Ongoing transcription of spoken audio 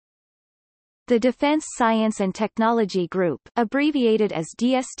The Defence Science and Technology Group, abbreviated as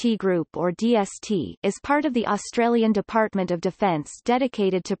DST Group or DST, is part of the Australian Department of Defence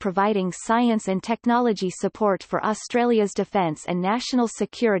dedicated to providing science and technology support for Australia's defence and national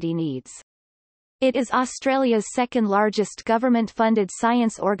security needs. It is Australia's second largest government-funded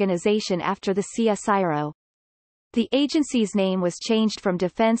science organisation after the CSIRO. The agency's name was changed from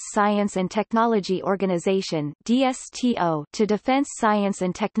Defence Science and Technology Organisation (DSTO) to Defence Science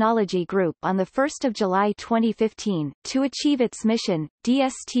and Technology Group on 1 July 2015. To achieve its mission,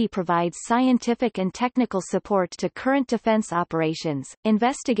 DST provides scientific and technical support to current defence operations,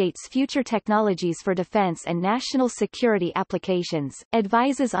 investigates future technologies for defence and national security applications,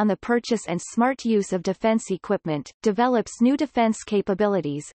 advises on the purchase and smart use of defence equipment, develops new defence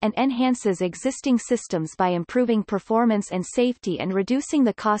capabilities, and enhances existing systems by improving performance and safety and reducing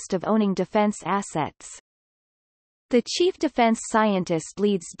the cost of owning defense assets. The Chief Defense Scientist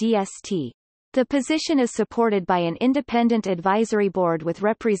leads DST. The position is supported by an independent advisory board with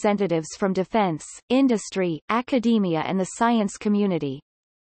representatives from defense, industry, academia and the science community.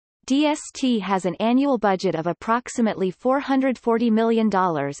 DST has an annual budget of approximately $440 million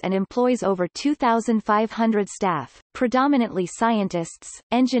and employs over 2,500 staff, predominantly scientists,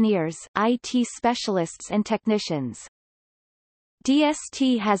 engineers, IT specialists and technicians.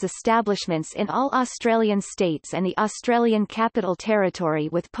 DST has establishments in all Australian states and the Australian Capital Territory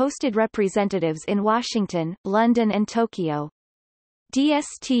with posted representatives in Washington, London and Tokyo.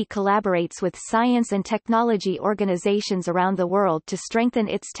 DST collaborates with science and technology organisations around the world to strengthen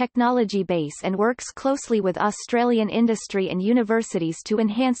its technology base and works closely with Australian industry and universities to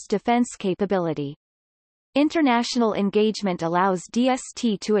enhance defence capability. International engagement allows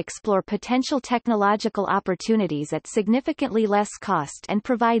DST to explore potential technological opportunities at significantly less cost and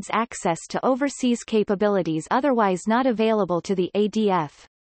provides access to overseas capabilities otherwise not available to the ADF.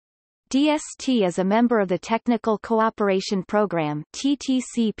 DST is a member of the Technical Cooperation Programme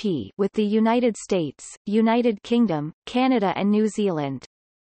 (TTCP) with the United States, United Kingdom, Canada and New Zealand.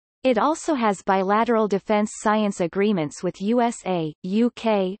 It also has bilateral defence science agreements with USA,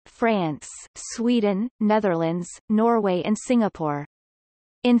 UK, France, Sweden, Netherlands, Norway and Singapore.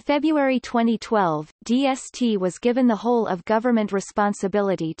 In February 2012, DST was given the whole of government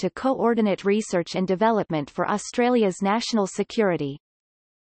responsibility to coordinate research and development for Australia's national security.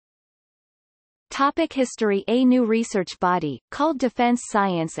 Topic: History. A new research body, called Defence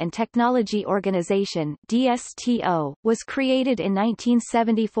Science and Technology Organisation (DSTO), was created in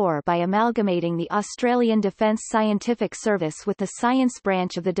 1974 by amalgamating the Australian Defence Scientific Service with the Science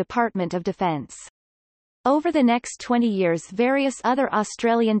Branch of the Department of Defence. Over the next 20 years various other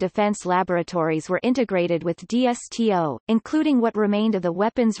Australian defence laboratories were integrated with DSTO, including what remained of the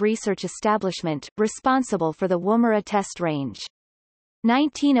Weapons Research Establishment, responsible for the Woomera Test Range.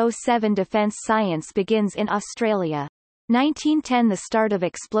 1907 Defence science begins in Australia. 1910 The start of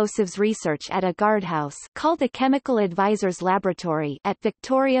explosives research at a guardhouse called the Chemical Advisors Laboratory at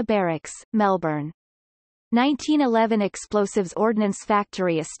Victoria Barracks, Melbourne. 1911 Explosives Ordnance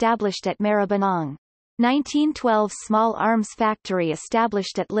Factory established at Maribyrnong. 1912 Small Arms Factory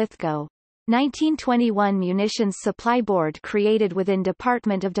established at Lithgow. 1921 Munitions Supply Board created within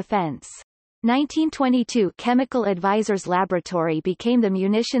Department of Defence. 1922 Chemical Advisors Laboratory became the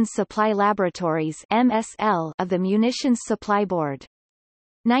Munitions Supply Laboratories (MSL) of the Munitions Supply Board.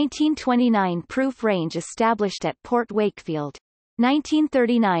 1929 Proof Range established at Port Wakefield.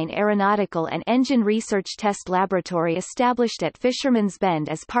 1939 Aeronautical and Engine Research Test Laboratory established at Fisherman's Bend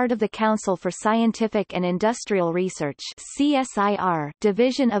as part of the Council for Scientific and Industrial Research (CSIR)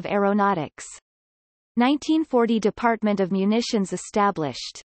 Division of Aeronautics. 1940 Department of Munitions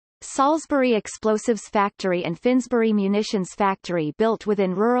established. Salisbury Explosives Factory and Finsbury Munitions Factory built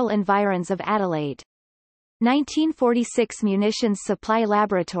within rural environs of Adelaide. 1946 Munitions Supply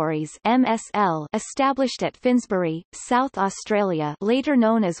Laboratories (MSL) established at Finsbury, South Australia, later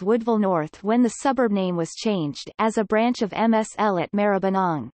known as Woodville North when the suburb name was changed, as a branch of MSL at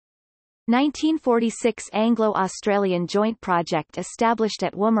Maribyrnong. 1946 Anglo-Australian Joint Project established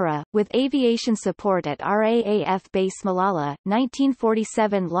at Woomera, with aviation support at RAAF Base Malala.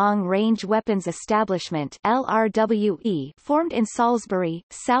 1947 Long Range Weapons Establishment (LRWE) formed in Salisbury,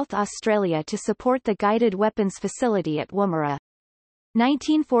 South Australia to support the Guided Weapons Facility at Woomera.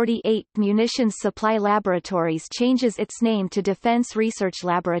 1948 Munitions Supply Laboratories changes its name to Defence Research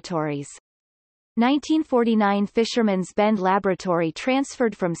Laboratories. 1949 Fisherman's Bend Laboratory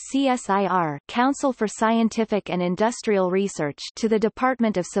transferred from CSIR Council for Scientific and Industrial Research to the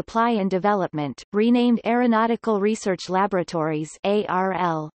Department of Supply and Development, renamed Aeronautical Research Laboratories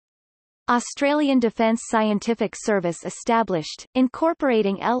ARL. Australian Defence Scientific Service established,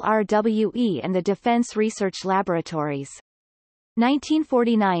 incorporating LRWE and the Defence Research Laboratories.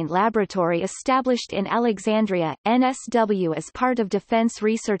 1949 Laboratory established in Alexandria, NSW as part of Defence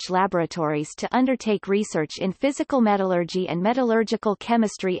Research Laboratories to undertake research in physical metallurgy and metallurgical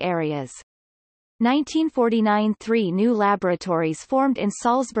chemistry areas. 1949 Three new laboratories formed in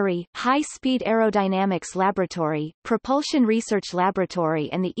Salisbury, High-Speed Aerodynamics Laboratory, Propulsion Research Laboratory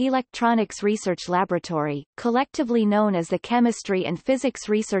and the Electronics Research Laboratory, collectively known as the Chemistry and Physics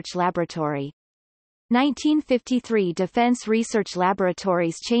Research Laboratory. 1953 Defence Research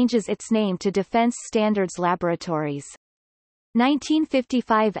Laboratories changes its name to Defence Standards Laboratories.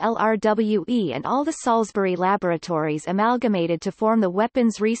 1955 LRWE and all the Salisbury laboratories amalgamated to form the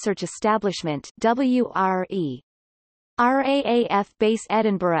Weapons Research Establishment WRE. RAAF Base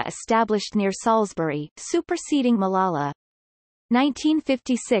Edinburgh established near Salisbury, superseding Malala.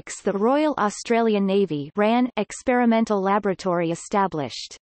 1956 The Royal Australian Navy RAN Experimental Laboratory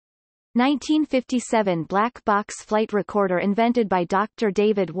established. 1957 Black Box Flight Recorder invented by Dr.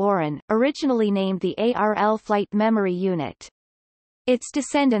 David Warren, originally named the ARL Flight Memory Unit. Its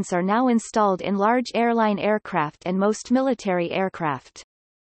descendants are now installed in large airline aircraft and most military aircraft.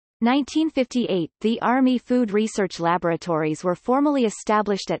 1958 The Army Food Research Laboratories were formally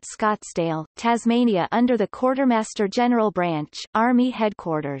established at Scottsdale, Tasmania under the Quartermaster General Branch, Army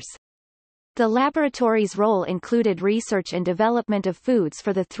Headquarters. The laboratory's role included research and development of foods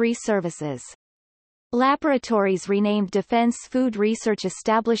for the three services. Laboratories renamed Defence Food Research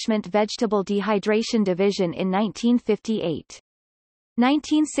Establishment Vegetable Dehydration Division in 1958.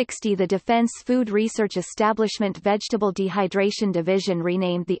 1960 The Defence Food Research Establishment Vegetable Dehydration Division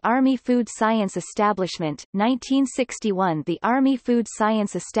renamed the Army Food Science Establishment. 1961 The Army Food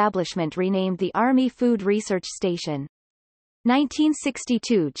Science Establishment renamed the Army Food Research Station.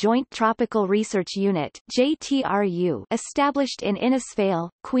 1962 Joint Tropical Research Unit JTRU established in Innisfail,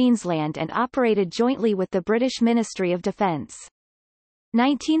 Queensland and operated jointly with the British Ministry of Defence.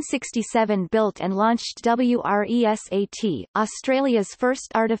 1967 built and launched WRESAT, Australia's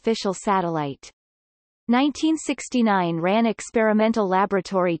first artificial satellite. 1969 RAN Experimental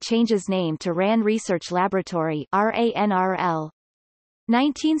Laboratory changes name to RAN Research Laboratory RANRL.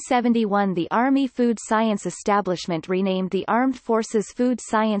 1971 The Army Food Science Establishment renamed the Armed Forces Food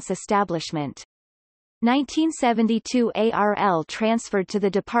Science Establishment. 1972 ARL transferred to the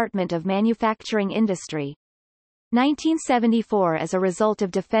Department of Manufacturing Industry. 1974 As a result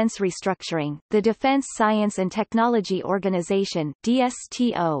of defense restructuring, the Defence Science and Technology Organisation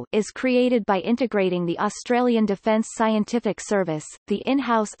DSTO is created by integrating the Australian Defence Scientific Service, the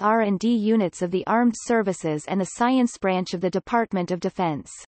in-house R&D units of the Armed Services and the Science Branch of the Department of Defence.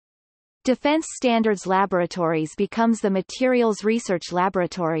 Defence Standards Laboratories becomes the Materials Research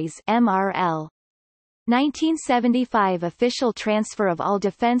Laboratories MRL. 1975 Official transfer of all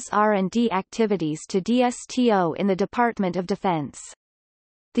defense R&D activities to DSTO in the Department of Defense.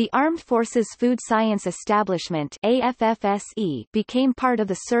 The Armed Forces Food Science Establishment AFFSE became part of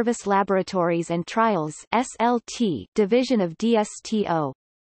the Service Laboratories and Trials SLT division of DSTO.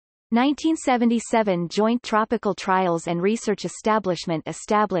 1977 Joint Tropical Trials and Research Establishment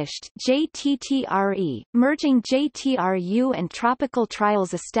established JTTRE, merging JTRU and Tropical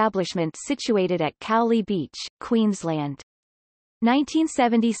Trials Establishment situated at Cowley Beach, Queensland.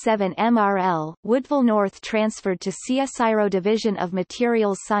 1977 MRL, Woodville North transferred to CSIRO Division of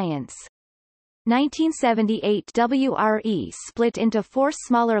Materials Science. 1978 WRE split into four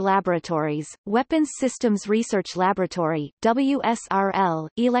smaller laboratories: Weapons Systems Research Laboratory WSRL,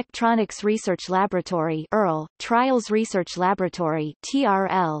 Electronics Research Laboratory EARL, Trials Research Laboratory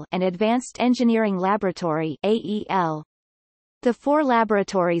TRL, and Advanced Engineering Laboratory AEL. The four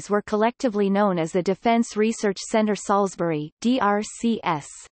laboratories were collectively known as the Defence Research Centre Salisbury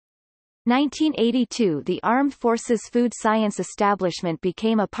DRCS. 1982 The Armed Forces Food Science Establishment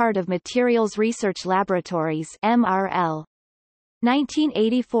became a part of Materials Research Laboratories MRL.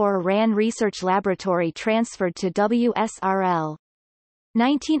 1984 RAN Research Laboratory transferred to WSRL.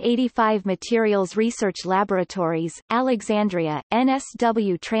 1985 Materials Research Laboratories, Alexandria,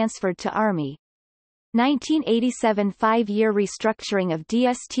 NSW transferred to Army. 1987 5-year restructuring of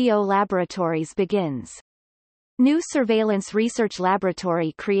DSTO laboratories begins. New Surveillance Research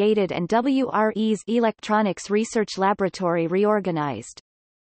Laboratory created and WRE's Electronics Research Laboratory reorganized.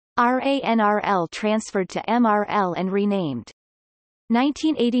 RANRL transferred to MRL and renamed.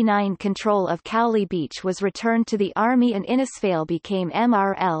 1989 Control of Cowley Beach was returned to the Army and Innisfail became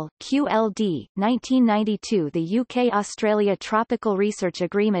MRL, QLD. 1992 The UK-Australia Tropical Research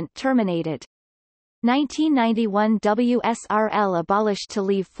Agreement terminated. 1991 WSRL abolished to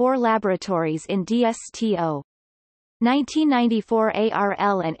leave 4 laboratories in DSTO. 1994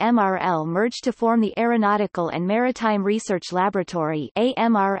 ARL and MRL merged to form the Aeronautical and Maritime Research Laboratory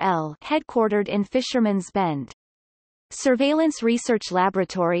AMRL, headquartered in Fisherman's Bend. Surveillance Research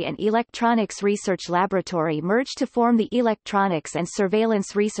Laboratory and Electronics Research Laboratory merged to form the Electronics and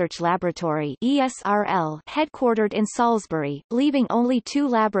Surveillance Research Laboratory ESRL, headquartered in Salisbury, leaving only 2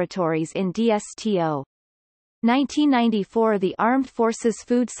 laboratories in DSTO. 1994 The Armed Forces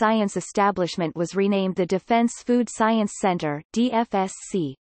Food Science Establishment was renamed the Defense Food Science Center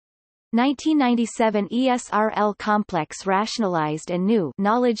DFSC. 1997 ESRL complex rationalised and new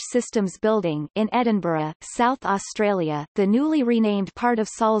Knowledge Systems Building in Edinburgh, South Australia, the newly renamed part of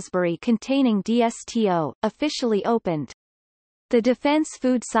Salisbury containing DSTO, officially opened. The Defence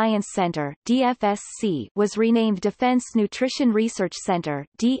Food Science Centre DFSC was renamed Defence Nutrition Research Centre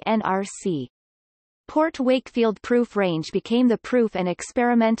DNRC. Port Wakefield Proof Range became the Proof and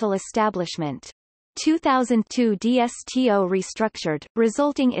Experimental Establishment. 2002 DSTO restructured,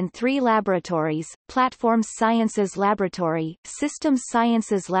 resulting in 3 laboratories: Platforms Sciences Laboratory, Systems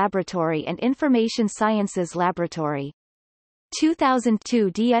Sciences Laboratory and Information Sciences Laboratory. 2002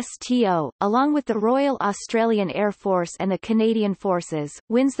 DSTO, along with the Royal Australian Air Force and the Canadian Forces,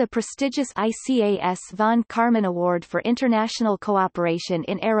 wins the prestigious ICAS von Karman Award for International Cooperation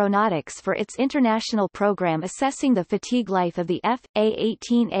in Aeronautics for its international program assessing the fatigue life of the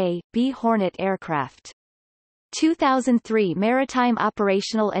F/A-18A/B Hornet aircraft. 2003 Maritime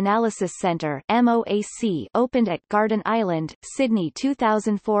Operational Analysis Centre MOAC opened at Garden Island, Sydney.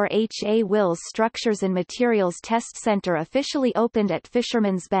 2004 H.A. Wills Structures and Materials Test Centre officially opened at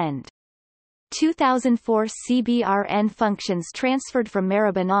Fisherman's Bend. 2004 CBRN functions transferred from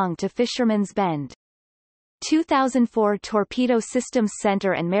Maribyrnong to Fisherman's Bend. 2004 Torpedo Systems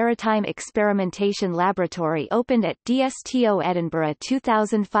Centre and Maritime Experimentation Laboratory opened at DSTO Edinburgh.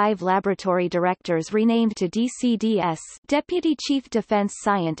 2005 Laboratory Directors renamed to DCDS Deputy Chief Defence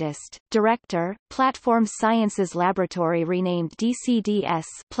Scientist, Director, Platforms Sciences Laboratory renamed DCDS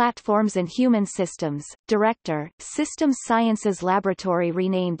Platforms and Human Systems, Director, Systems Sciences Laboratory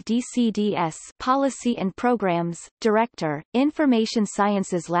renamed DCDS Policy and Programs, Director, Information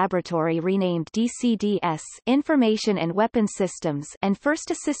Sciences Laboratory renamed DCDS Information and Weapon Systems and First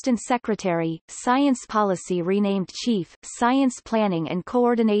Assistant Secretary, Science Policy renamed Chief, Science Planning and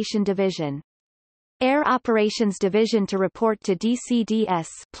Coordination Division. Air Operations Division to report to DCDS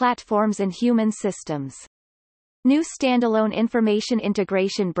Platforms and Human Systems. New standalone Information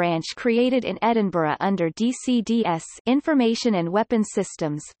Integration Branch created in Edinburgh under DCDS Information and Weapon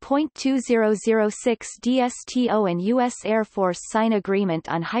Systems. 2006 DSTO and U.S. Air Force sign agreement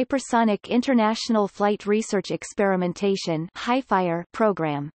on Hypersonic International Flight Research Experimentation (HIFIRE)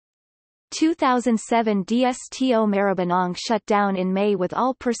 program. 2007 DSTO Maribyrnong shut down in May with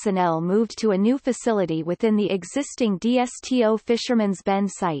all personnel moved to a new facility within the existing DSTO Fisherman's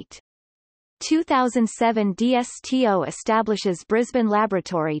Bend site. 2007 DSTO establishes Brisbane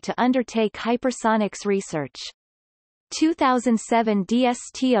Laboratory to undertake hypersonics research. 2007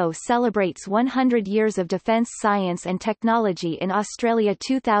 DSTO celebrates 100 years of defence science and technology in Australia.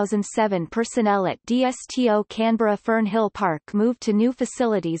 2007 personnel at DSTO Canberra Fernhill Park moved to new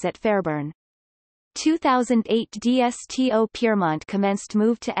facilities at Fairburn. 2008 DSTO Pyrmont commenced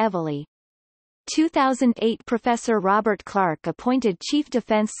move to Eveleigh. 2008 Professor Robert Clark appointed Chief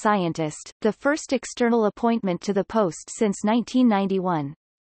Defence Scientist, the first external appointment to the post since 1991.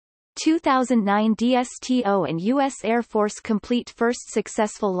 2009 DSTO and U.S. Air Force complete first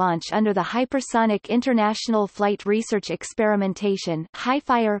successful launch under the Hypersonic International Flight Research Experimentation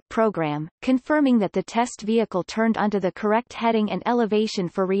 (HIFIRE) program, confirming that the test vehicle turned onto the correct heading and elevation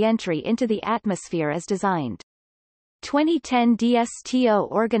for re-entry into the atmosphere as designed. 2010 DSTO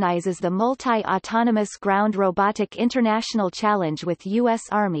organizes the Multi-Autonomous Ground Robotic International Challenge with U.S.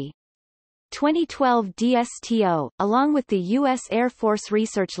 Army. 2012 DSTO, along with the U.S. Air Force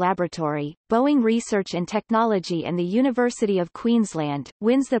Research Laboratory, Boeing Research and Technology and the University of Queensland,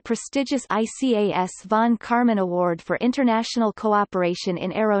 wins the prestigious ICAS von Karman Award for International Cooperation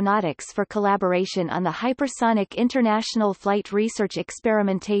in Aeronautics for collaboration on the Hypersonic International Flight Research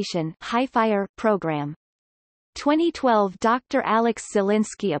Experimentation (HIFIRE) program. 2012 Dr. Alex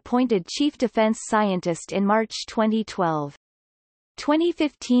Zielinski appointed Chief Defence Scientist in March 2012.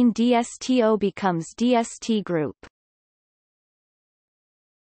 2015 DSTO becomes DST Group.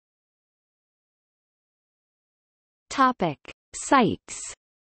 Topic: Sites.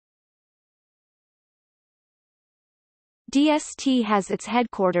 DST has its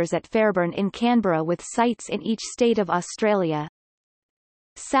headquarters at Fairburn in Canberra with sites in each state of Australia.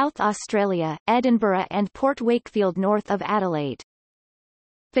 South Australia, Edinburgh and Port Wakefield north of Adelaide.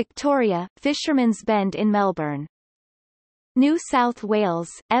 Victoria, Fisherman's Bend in Melbourne. New South Wales,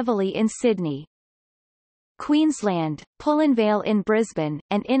 Eveleigh in Sydney. Queensland, Pullenvale in Brisbane,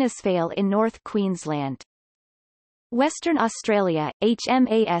 and Innisfail in North Queensland. Western Australia,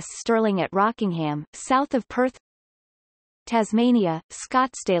 HMAS Stirling at Rockingham, south of Perth. Tasmania,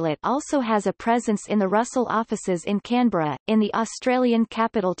 Scottsdale. It also has a presence in the Russell offices in Canberra, in the Australian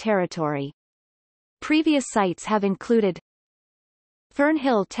Capital Territory. Previous sites have included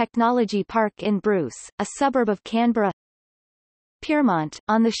Fernhill Technology Park in Bruce, a suburb of Canberra. Pyrmont,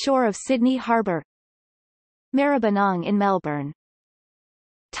 on the shore of Sydney Harbour. Maribyrnong in Melbourne.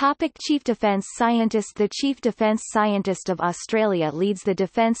 Topic: Chief Defence Scientist. The Chief Defence Scientist of Australia leads the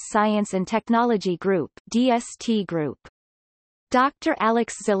Defence Science and Technology Group (DST Group). Dr.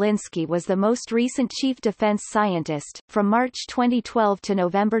 Alex Zielinski was the most recent Chief Defence Scientist, from March 2012 to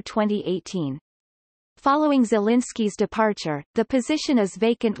November 2018. Following Zielinski's departure, the position is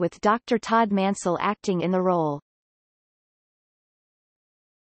vacant with Dr. Todd Mansell acting in the role.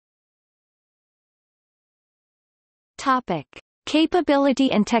 Topic: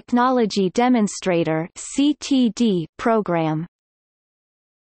 Capability and Technology Demonstrator (CTD) program.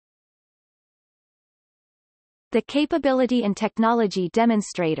 The Capability and Technology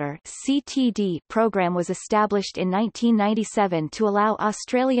Demonstrator (CTD) program was established in 1997 to allow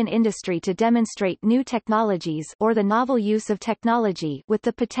Australian industry to demonstrate new technologies or the novel use of technology with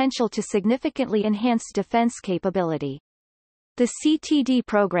the potential to significantly enhance defence capability. The CTD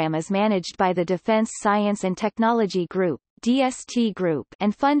program is managed by the Defence Science and Technology Group (DST Group)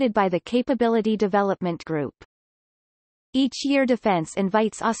 and funded by the Capability Development Group. Each year Defence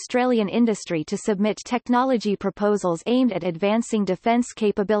invites Australian industry to submit technology proposals aimed at advancing defence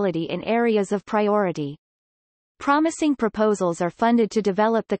capability in areas of priority. Promising proposals are funded to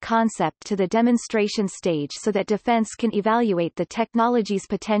develop the concept to the demonstration stage so that Defence can evaluate the technology's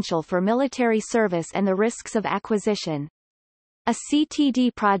potential for military service and the risks of acquisition. A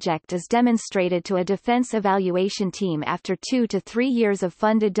CTD project is demonstrated to a defence evaluation team after 2 to 3 years of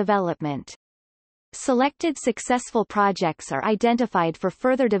funded development. Selected successful projects are identified for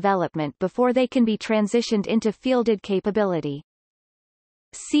further development before they can be transitioned into fielded capability.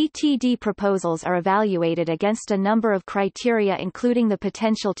 CTD proposals are evaluated against a number of criteria including the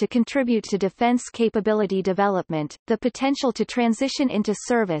potential to contribute to defence capability development, the potential to transition into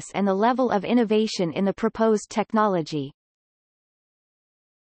service and the level of innovation in the proposed technology.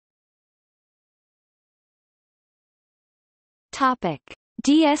 Topic: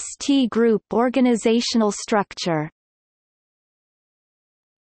 DST Group organizational structure.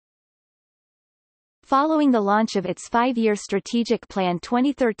 Following the launch of its 5-year strategic plan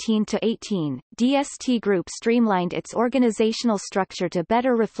 2013-18, DST Group streamlined its organizational structure to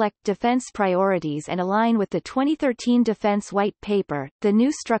better reflect defense priorities and align with the 2013 Defense White Paper. The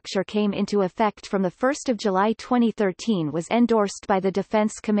new structure came into effect from 1 July 2013, was endorsed by the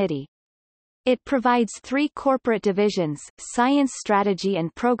Defense Committee. It provides 3 corporate divisions: Science Strategy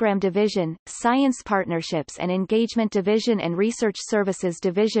and Program Division, Science Partnerships and Engagement Division and Research Services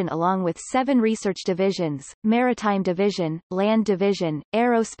Division, along with 7 research divisions: Maritime Division, Land Division,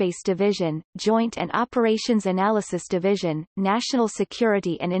 Aerospace Division, Joint and Operations Analysis Division, National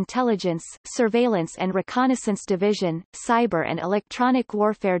Security and Intelligence, Surveillance and Reconnaissance Division, Cyber and Electronic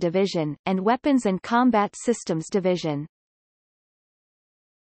Warfare Division, and Weapons and Combat Systems Division.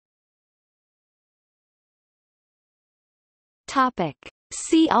 Topic.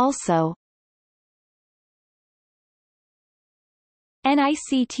 See also: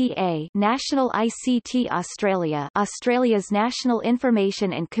 NICTA, National ICT Australia, Australia's National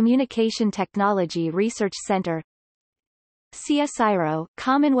Information and Communication Technology Research Centre; CSIRO,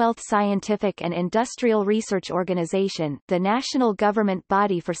 Commonwealth Scientific and Industrial Research Organisation, the national government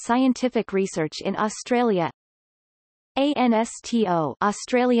body for scientific research in Australia; ANSTO,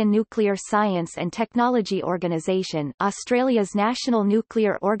 Australian Nuclear Science and Technology Organisation, Australia's national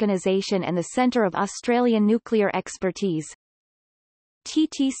nuclear organisation and the Centre of Australian Nuclear Expertise;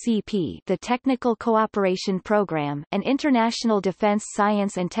 TTCP, the Technical Cooperation Programme, an international defence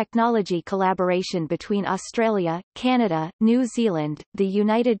science and technology collaboration between Australia, Canada, New Zealand, the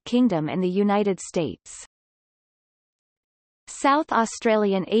United Kingdom and the United States. South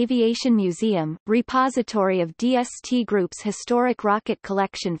Australian Aviation Museum, repository of DST Group's historic rocket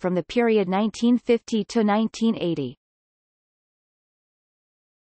collection from the period 1950 to 1980.